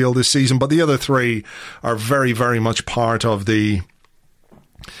a great deal this season, but the other three are very, very much part of the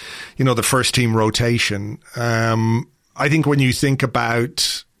first team rotation. I think when you think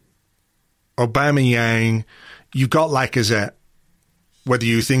about Aubameyang, you've got Lacazette, whether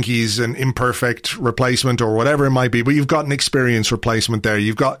you think he's an imperfect replacement or whatever it might be, but you've got an experienced replacement there.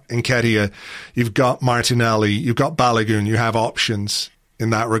 You've got Nketiah, you've got Martinelli, you've got Balogun. You have options in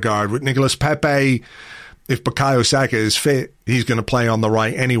that regard. With Nicolas Pepe, if Bukayo Saka is fit, he's going to play on the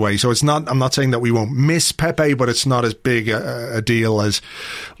right anyway. So I'm not saying that we won't miss Pepe, but it's not as big a deal as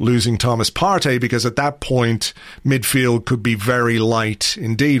losing Thomas Partey, because at that point, midfield could be very light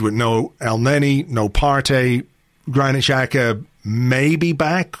indeed, with no Elneny, no Partey, Granit Xhaka maybe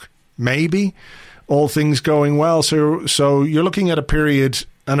back, maybe, all things going well. So you're looking at a period,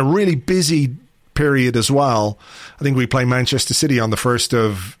 and a really busy period as well. I think we play Manchester City on the 1st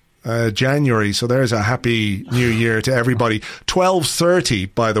of January, so there's a happy new year to everybody.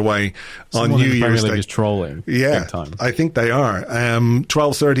 12:30, by the way, on New Year's Day. Is trolling. Yeah, big time. I think they are.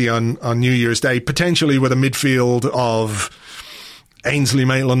 12:30 on New Year's Day, potentially with a midfield of Ainsley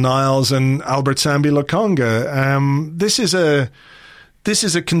Maitland-Niles and Albert Sambi-Lokonga. This is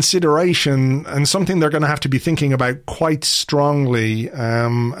a consideration and something they're going to have to be thinking about quite strongly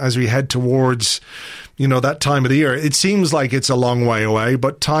as we head towards that time of the year. It seems like it's a long way away,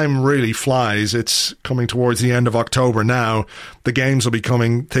 but time really flies. It's coming towards the end of October now. The games will be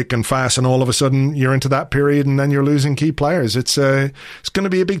coming thick and fast, and all of a sudden you're into that period, and then you're losing key players. It's going to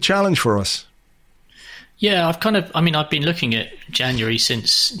be a big challenge for us. Yeah, I've been looking at January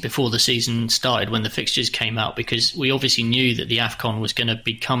since before the season started, when the fixtures came out, because we obviously knew that the AFCON was going to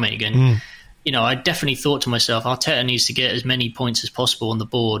be coming. And, I definitely thought to myself, Arteta needs to get as many points as possible on the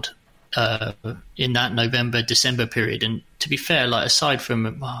board in that November, December period. And to be fair, aside from,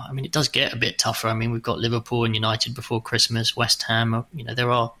 it does get a bit tougher. We've got Liverpool and United before Christmas, West Ham,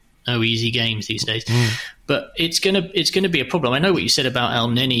 there are no easy games these days. But it's gonna be a problem. I know what you said about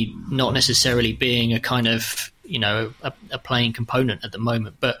Elneny not necessarily being a kind of a playing component at the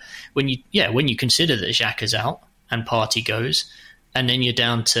moment. But when you consider that Xhaka's out and Partey goes, and then you're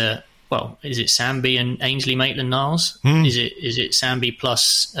down to, well, is it Sambi and Ainsley Maitland-Niles? Is it Sambi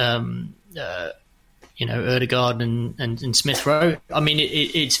plus Ødegaard and Smith Rowe? I mean,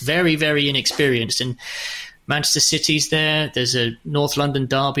 it's very, very inexperienced. And Manchester City's there. There's a North London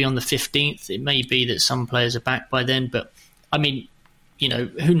derby on the 15th. It may be that some players are back by then, but I mean,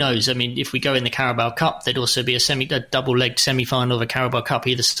 who knows? I mean, if we go in the Carabao Cup, there'd also be a double-legged semi-final of a Carabao Cup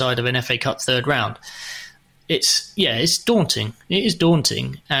either side of an FA Cup third round. It's daunting. It is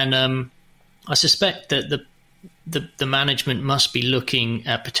daunting, and I suspect that the management must be looking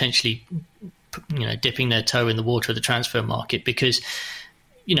at potentially, dipping their toe in the water of the transfer market, because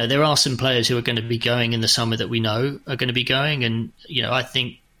there are some players who are going to be going in the summer that we know are going to be going, and I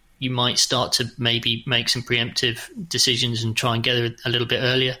think you might start to maybe make some preemptive decisions and try and get a little bit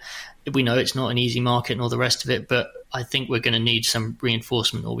earlier. We know it's not an easy market and all the rest of it, but I think we're going to need some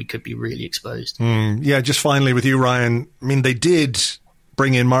reinforcement or we could be really exposed. Just finally with you, Ryan. I mean, they did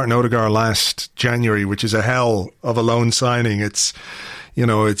bring in Martin Ødegaard last January, which is a hell of a loan signing. It's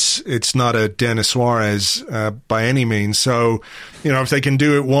not a Denis Suarez by any means. So, if they can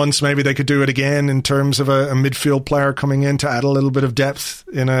do it once, maybe they could do it again in terms of a midfield player coming in to add a little bit of depth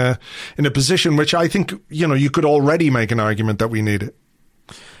in a position which I think, you could already make an argument that we need it.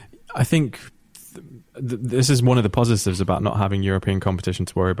 I think this is one of the positives about not having European competition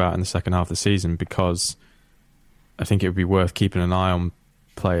to worry about in the second half of the season, because I think it would be worth keeping an eye on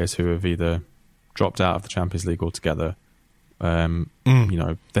players who have either dropped out of the Champions League altogether.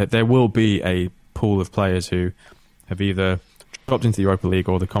 There will be a pool of players who have either dropped into the Europa League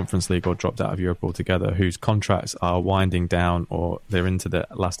or the Conference League or dropped out of Europe altogether, whose contracts are winding down or they're into the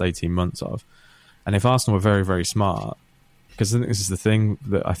last 18 months of. And if Arsenal were very, very smart, because I think this is the thing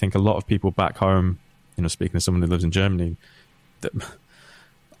that I think a lot of people back home, speaking to someone who lives in Germany, that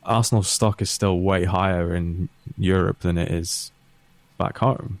Arsenal's stock is still way higher in Europe than it is back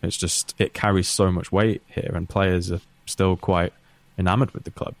home. It's just, it carries so much weight here, and players are still quite enamoured with the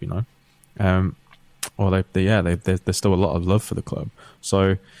club, or there's still a lot of love for the club.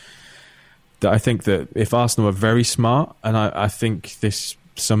 So I think that if Arsenal are very smart, and I think this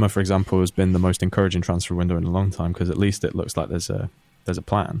summer, for example, has been the most encouraging transfer window in a long time, because at least it looks like there's a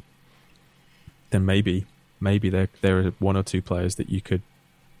plan, then maybe there are one or two players that you could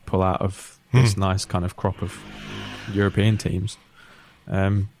pull out of this nice kind of crop of European teams.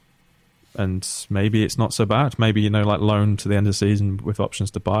 And maybe it's not so bad. Maybe, loan to the end of the season with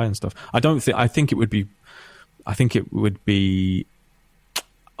options to buy and stuff. I think it would be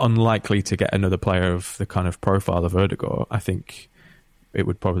unlikely to get another player of the kind of profile of Ødegaard. I think it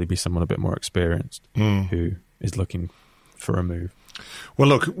would probably be someone a bit more experienced who is looking for a move. Well,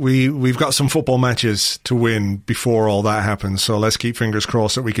 look, we've got some football matches to win before all that happens, so let's keep fingers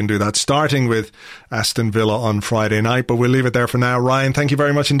crossed that we can do that, starting with Aston Villa on Friday night. But we'll leave it there for now. Ryan, thank you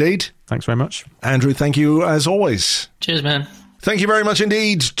very much indeed. Thanks very much. Andrew, thank you as always. Cheers, man. Thank you very much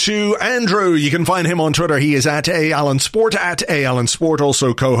indeed to Andrew. You can find him on Twitter. He is at @AllenSport,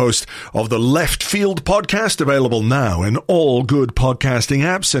 also co-host of the Left Field podcast, available now in all good podcasting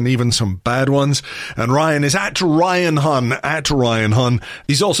apps and even some bad ones. And Ryan is at Ryan Hunn.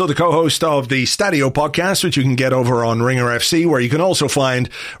 He's also the co-host of the Stadio podcast, which you can get over on Ringer FC, where you can also find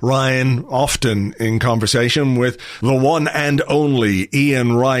Ryan often in conversation with the one and only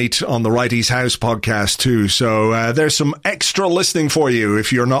Ian Wright on the Wrighty's House podcast too. So there's some extra listening for you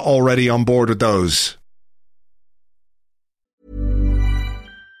if you're not already on board with those.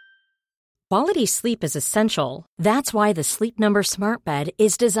 Quality sleep is essential. That's why the Sleep Number Smart Bed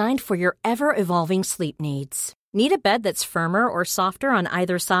is designed for your ever-evolving sleep needs. Need a bed that's firmer or softer on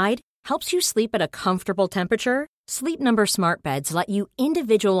either side? Helps you sleep at a comfortable temperature? Sleep Number Smart Beds let you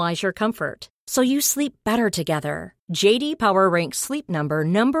individualize your comfort, so you sleep better together. J.D. Power ranks Sleep Number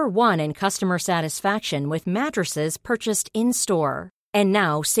number 1 in customer satisfaction with mattresses purchased in-store. And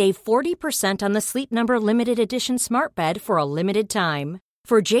now save 40% on the Sleep Number Limited Edition Smart Bed for a limited time.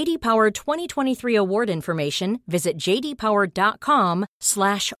 For J.D. Power 2023 award information, visit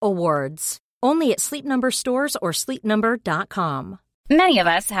jdpower.com/awards. Only at Sleep Number stores or sleepnumber.com. Many of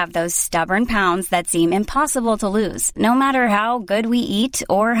us have those stubborn pounds that seem impossible to lose, no matter how good we eat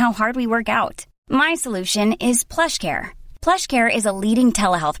or how hard we work out. My solution is PlushCare. PlushCare is a leading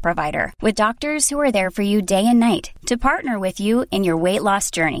telehealth provider with doctors who are there for you day and night to partner with you in your weight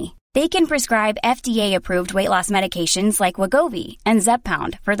loss journey. They can prescribe FDA-approved weight loss medications like Wegovy and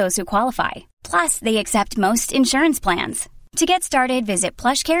Zepbound for those who qualify. Plus, they accept most insurance plans. To get started, visit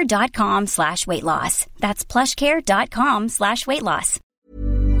plushcare.com/weightloss. That's plushcare.com/weightloss.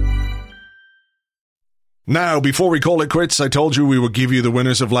 Now, before we call it quits, I told you we would give you the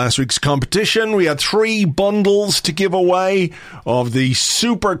winners of last week's competition. We had 3 bundles to give away of the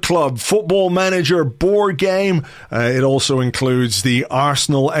Super Club Football Manager board game. It also includes the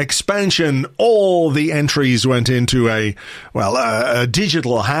Arsenal expansion. All the entries went into a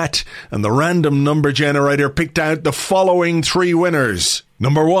digital hat, and the random number generator picked out the following 3 winners.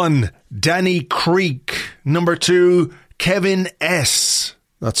 Number 1, Danny Creek. Number 2, Kevin S.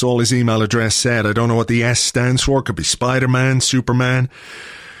 That's all his email address said. I don't know what the S stands for. Could be Spider-Man, Superman.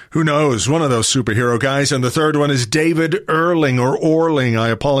 Who knows? One of those superhero guys. And the third one is David Erling or Orling. I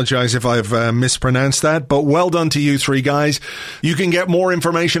apologize if I've mispronounced that, but well done to you 3 guys. You can get more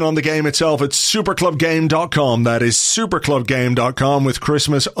information on the game itself at superclubgame.com. That is superclubgame.com. With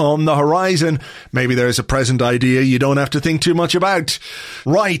Christmas on the horizon, maybe there's a present idea you don't have to think too much about.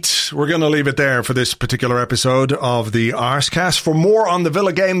 Right, we're going to leave it there for this particular episode of the Arsecast. For more on the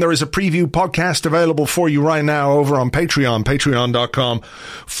Villa game, there is a preview podcast available for you right now over on Patreon,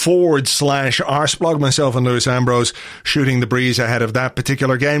 patreon.com/Arsblog. Myself and Lewis Ambrose shooting the breeze ahead of that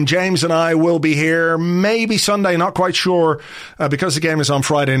particular game. James and I will be here maybe Sunday, not quite sure, because the game is on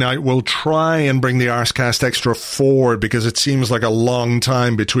Friday night. We'll try and bring the Arsecast extra forward because it seems like a long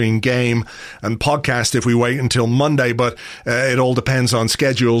time between game and podcast if we wait until Monday, but it all depends on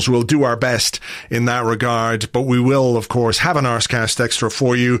schedules. We'll do our best in that regard, but we will of course have an Arsecast extra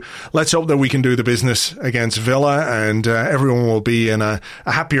for you. Let's hope that we can do the business against Villa, and everyone will be in a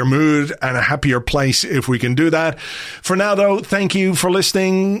happier mood and a happier place if we can do that. For now though, thank you for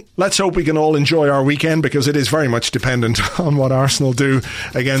listening. Let's hope we can all enjoy our weekend because it is very much dependent on what Arsenal do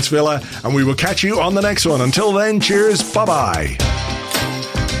against Villa, and we will catch you on the next one. Until then, cheers, bye bye.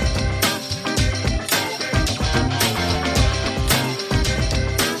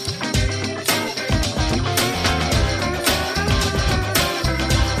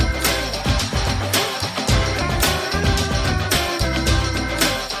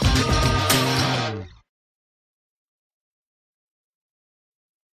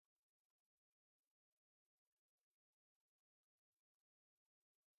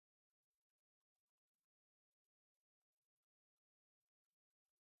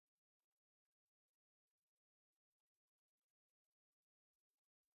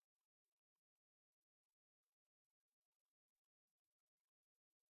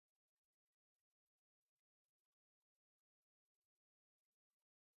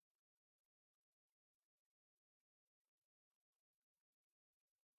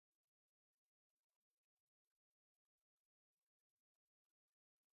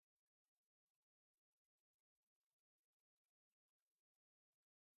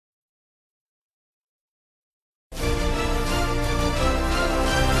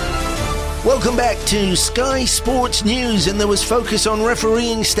 Welcome back to Sky Sports News, and there was focus on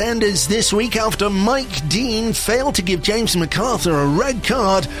refereeing standards this week after Mike Dean failed to give James McArthur a red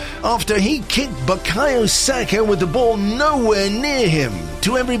card after he kicked Bukayo Saka with the ball nowhere near him.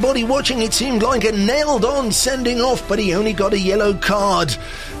 To everybody watching, it seemed like a nailed-on sending off, but he only got a yellow card.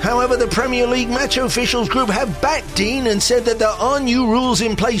 However, the Premier League match officials group have backed Dean and said that there are new rules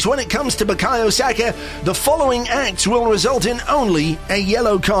in place when it comes to Bukayo Saka. The following acts will result in only a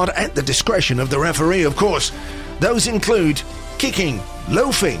yellow card at the discretion of the referee, of course. Those include kicking,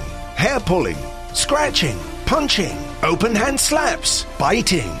 loafing, hair pulling, scratching, punching, open hand slaps,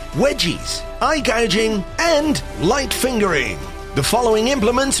 biting, wedgies, eye gouging, and light fingering. The following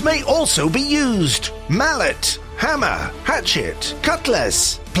implements may also be used: mallet, hammer, hatchet,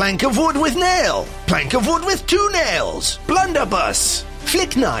 cutlass, plank of wood with nail, plank of wood with 2 nails, blunderbuss,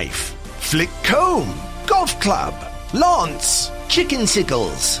 flick knife, flick comb, golf club, lance, chicken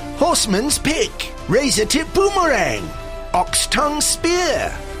sickles, horseman's pick, razor tip boomerang, ox tongue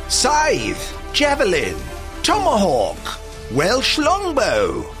spear, scythe, javelin, tomahawk, Welsh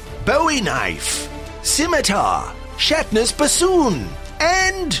longbow, Bowie knife, scimitar, Shatner's bassoon,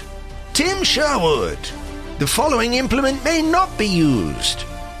 and Tim Sherwood. The following implement may not be used: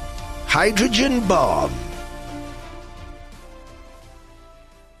 hydrogen bomb.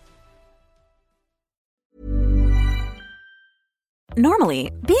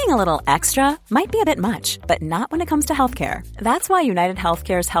 Normally, being a little extra might be a bit much, but not when it comes to healthcare. That's why United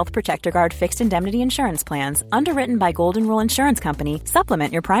Healthcare's Health Protector Guard fixed indemnity insurance plans, underwritten by Golden Rule Insurance Company,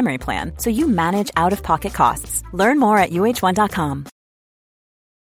 supplement your primary plan so you manage out-of-pocket costs. Learn more at UH1.com.